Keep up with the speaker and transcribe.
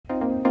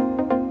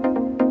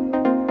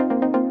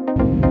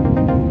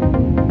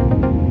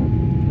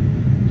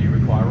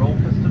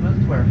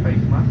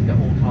at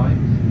all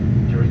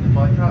times during the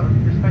flight. Out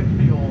of respect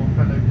for your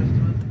fellow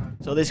customers.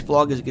 So this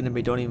vlog is going to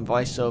be done in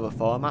voiceover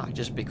format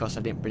just because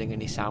I didn't bring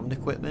any sound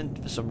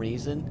equipment for some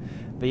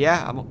reason. But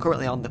yeah, I'm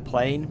currently on the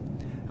plane.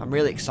 I'm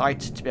really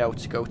excited to be able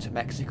to go to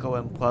Mexico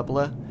and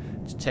Puebla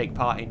to take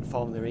part in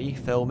Formula E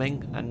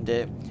filming, and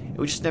it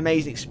was just an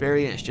amazing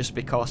experience just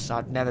because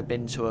I'd never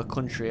been to a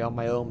country on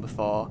my own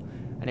before,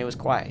 and it was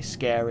quite a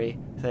scary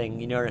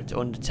thing, you know, to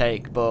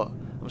undertake, but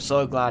I'm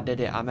so glad I did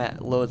it. I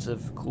met loads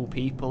of cool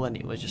people and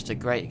it was just a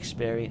great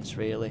experience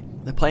really.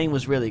 The plane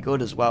was really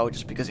good as well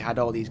just because it had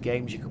all these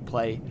games you could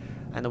play,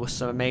 and there was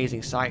some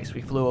amazing sights.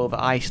 We flew over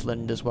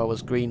Iceland as well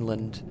as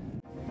Greenland.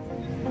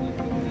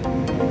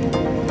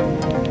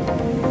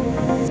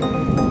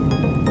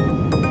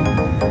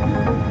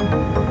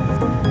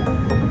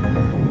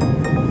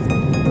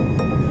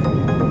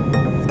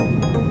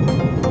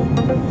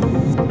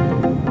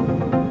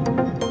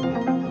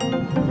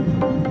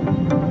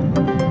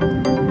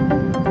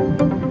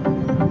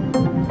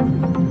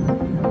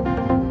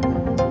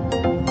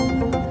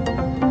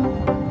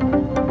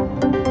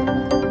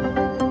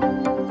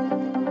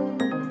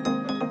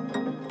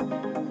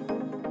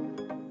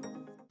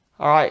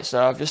 Alright,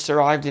 so I've just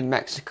arrived in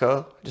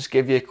Mexico. Just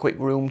give you a quick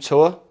room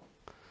tour.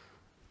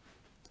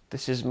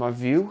 This is my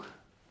view,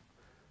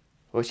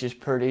 which is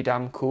pretty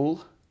damn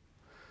cool.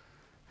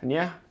 And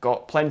yeah,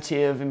 got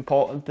plenty of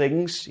important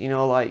things, you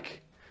know,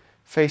 like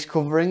face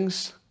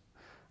coverings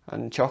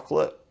and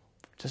chocolate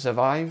to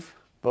survive.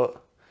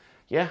 But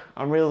yeah,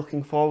 I'm really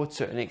looking forward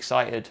to it and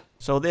excited.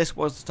 So this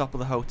was the top of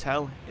the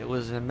hotel. It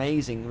was an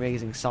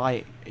amazing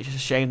sight. It's just a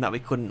shame that we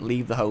couldn't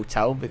leave the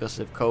hotel because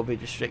of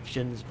COVID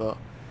restrictions, but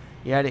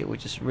yeah, it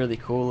was just really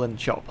cool and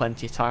shot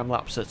plenty of time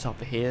lapse at the top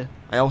of here.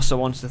 I also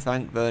wanted to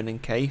thank Vernon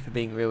Kay for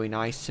being really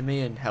nice to me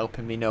and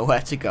helping me know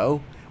where to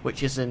go,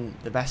 which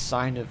isn't the best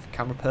sign of a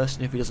camera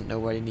person if he doesn't know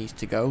where he needs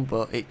to go,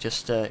 but it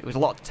was a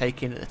lot to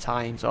take in at the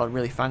time, so I'm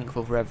really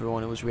thankful for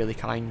everyone who was really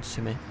kind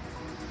to me.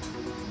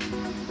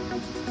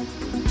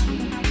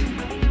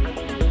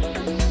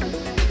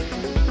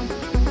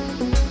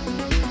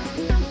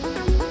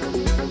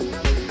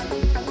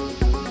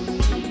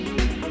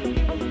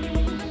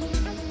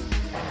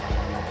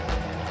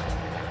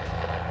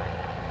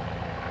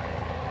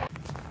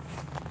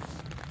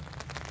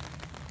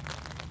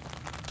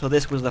 So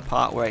this was the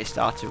part where it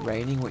started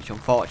raining, which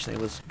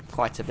unfortunately was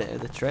quite a bit of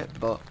the trip,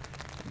 but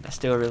I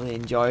still really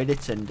enjoyed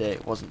it and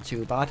it wasn't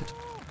too bad.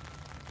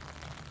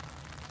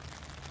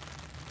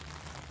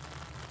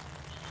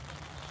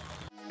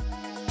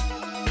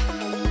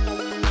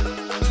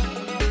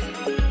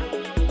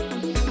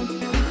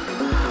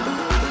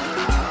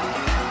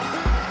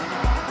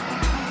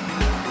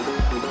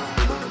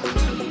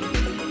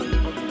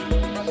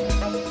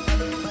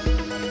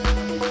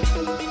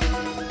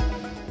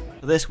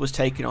 This was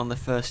taken on the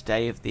first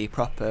day of the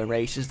proper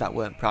races that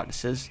weren't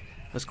practices.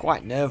 It was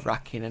quite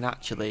nerve-wracking, and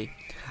actually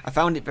I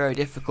found it very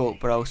difficult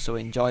but also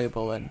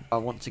enjoyable, and I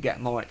want to get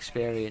more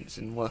experience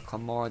and work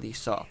on more of these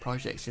sort of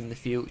projects in the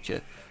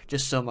future,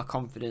 just so my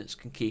confidence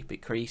can keep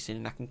increasing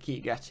and I can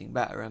keep getting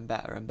better and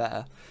better and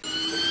better.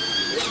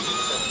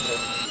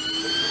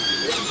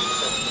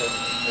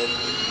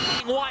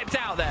 Wiped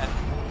out there,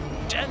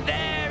 and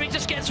there he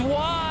just gets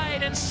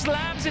wide and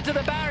slams into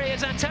the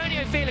barriers.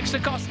 Antonio Felix da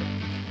Costa.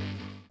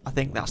 I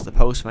think that's the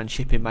postman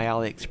shipping my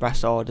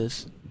AliExpress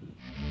orders.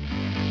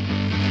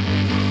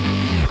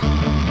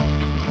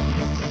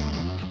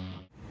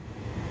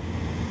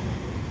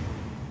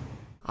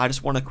 I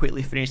just want to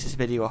quickly finish this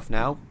video off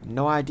now.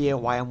 No idea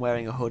why I'm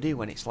wearing a hoodie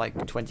when it's like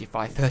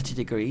 25-30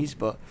 degrees,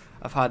 but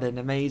I've had an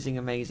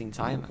amazing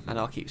time, and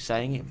I'll keep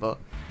saying it, but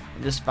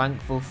I'm just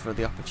thankful for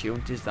the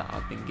opportunities that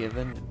I've been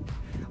given,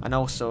 and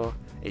also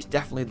it's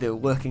definitely the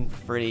working for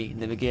free in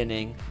the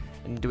beginning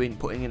and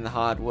putting in the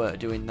hard work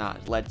doing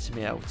that led to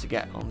me able to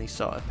get on these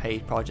sort of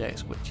paid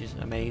projects, which is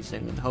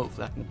amazing, and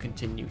hopefully I can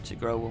continue to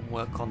grow and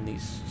work on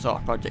these sort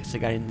of projects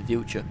again in the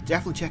future.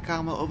 Definitely check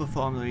out my other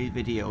Formula E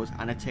videos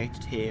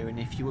annotated here, and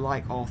if you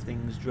like all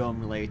things drone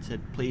related,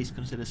 please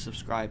consider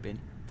subscribing.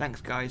 Thanks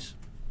guys.